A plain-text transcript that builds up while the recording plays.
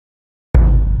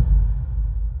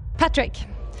Patrik,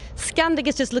 Scandic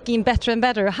is just looking better and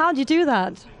better. How do you do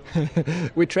that?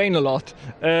 We train a lot.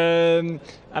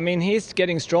 I mean, he's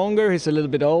getting stronger, he's a little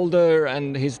bit older,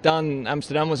 and he's done.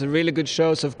 Amsterdam was a really good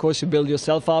show, so of course you build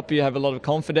yourself up, you have a lot of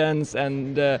confidence,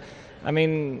 and I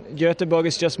mean, Gothenburg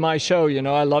is just my show, you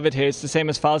know, I love it here. It's the same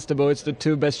as Falsterbo, it's the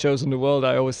two best shows in the world,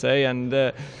 I always say,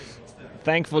 and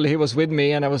thankfully he was with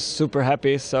me and I was super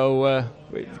happy, so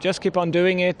we just keep on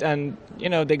doing it, and you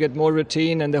know, they get more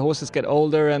routine and the horses get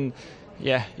older, and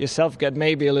yeah, yourself get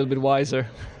maybe a little bit wiser.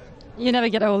 You never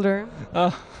get older.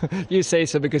 Oh, you say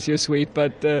so because you're sweet,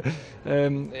 but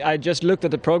I just looked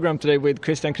at the program today with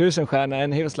Christian Krusenstjerna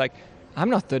and he was like, I'm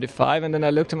not 35, and then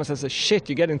I looked at him and I said, shit,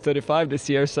 you're getting 35 this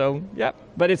year, so yeah,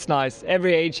 but it's nice.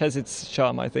 Every age has its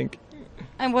charm, I think.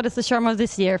 And what is the charm of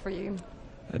this year for you?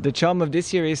 The charm of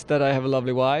this year is that I have a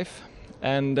lovely wife,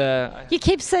 and you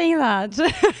keep saying that.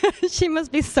 She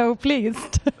must be so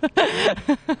pleased.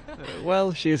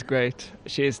 Well, she is great.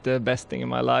 She is the best thing in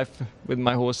my life with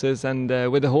my horses, and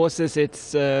with the horses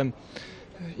it's I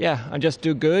just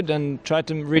do good and try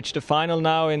to reach the final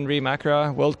now in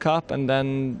Rimakra World Cup, and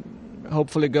then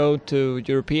hopefully go to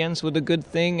Europeans with a good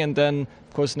thing, and then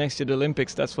of course next year the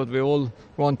Olympics. That's what we all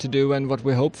want to do and what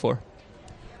we hope for.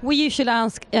 We usually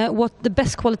ask what the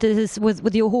best qualities is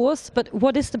with your horse, but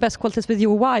what is the best qualities with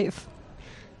your wife?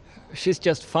 She's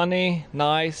just funny,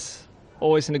 nice,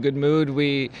 always in a good mood.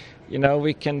 We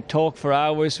can talk for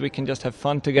hours, we can just have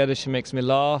fun together. She makes me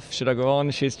laugh. Should I go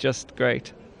on? She's just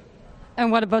great.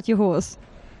 And what about your horse?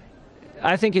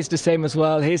 I think he's the same as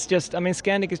well.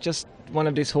 Scandic is just one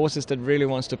of these horses that really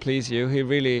wants to please you. He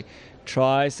really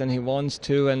tries and he wants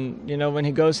to, and you know, when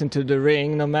he goes into the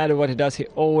ring, no matter what he does, he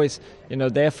always,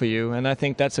 there for you. And I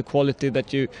think that's a quality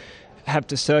that you have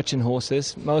to search in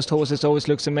horses. Most horses always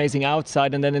looks amazing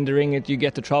outside, and then in the ring you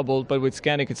get the trouble. But with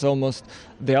Scandic it's almost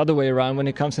the other way around. When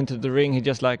he comes into the ring, he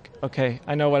just like, okay,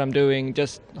 I know what I'm doing,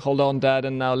 just hold on, Dad,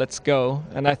 and now let's go.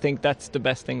 And I think that's the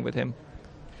best thing with him.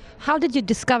 How did you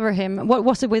discover him? What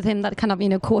was it with him that kind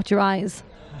of caught your eyes?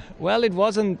 Well, it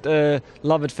wasn't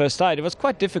love at first sight. It was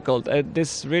quite difficult.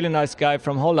 This really nice guy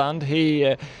from Holland,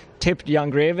 he tipped Jan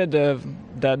Greve,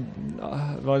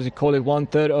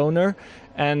 one-third owner,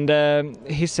 and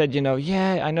he said,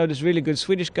 I know this really good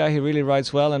Swedish guy. He really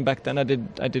rides well. And back then I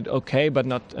did okay, but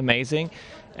not amazing.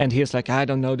 And he was like, I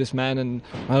don't know this man, and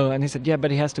he said, yeah, but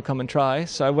he has to come and try.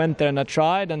 So I went there and I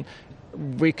tried, and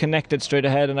we connected straight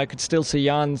ahead, and I could still see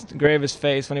Jan Greve's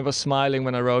face when he was smiling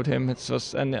when I rode him.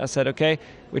 And I said, okay,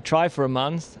 we try for a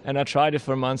month, and I tried it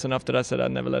for a month, and after that I said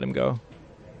I'd never let him go.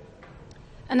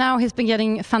 And now he's been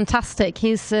getting fantastic.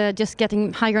 He's just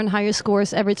getting higher and higher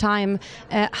scores every time.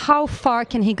 How far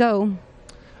can he go?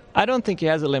 I don't think he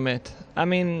has a limit. I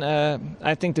mean,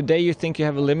 I think the day you think you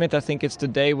have a limit, I think it's the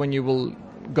day when you will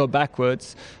go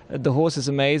backwards. The horse is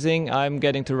amazing. I'm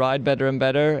getting to ride better and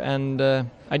better, and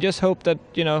I just hope that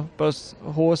both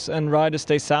horse and rider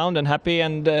stay sound and happy,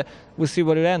 and we'll see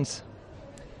what it ends.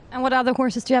 And what other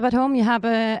horses do you have at home? You have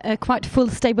a quite full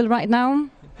stable right now.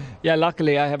 Yeah,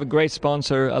 luckily I have a great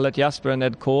sponsor, Alet Jasper and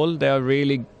Ed Kohl. They are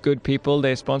really good people.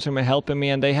 They sponsor me, helping me,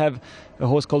 and they have a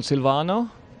horse called Silvano,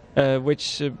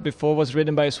 which before was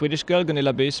ridden by a Swedish girl,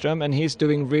 Gunilla Byström, and he's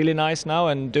doing really nice now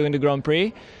and doing the Grand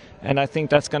Prix. And I think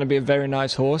that's going to be a very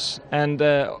nice horse. And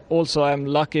also I'm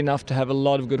lucky enough to have a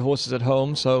lot of good horses at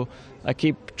home, so I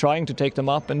keep trying to take them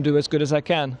up and do as good as I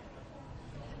can.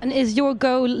 And is your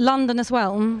goal London as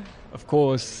well? Of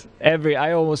course.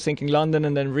 I almost thinking London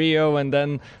and then Rio, and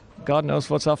then God knows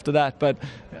what's after that. But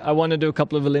I want to do a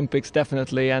couple of Olympics,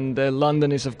 definitely. And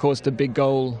London is, of course, the big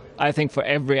goal, I think, for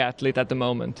every athlete at the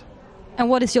moment. And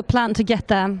what is your plan to get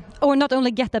there? Or not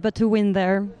only get there, but to win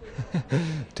there?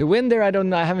 To win there, I don't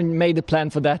know. I haven't made a plan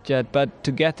for that yet. But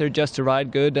to get there, just to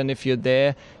ride good. And if you're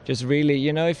there, just really,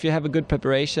 if you have a good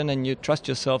preparation and you trust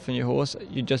yourself and your horse,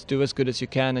 you just do as good as you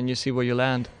can and you see where you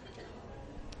land.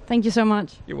 Thank you so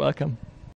much. You're welcome.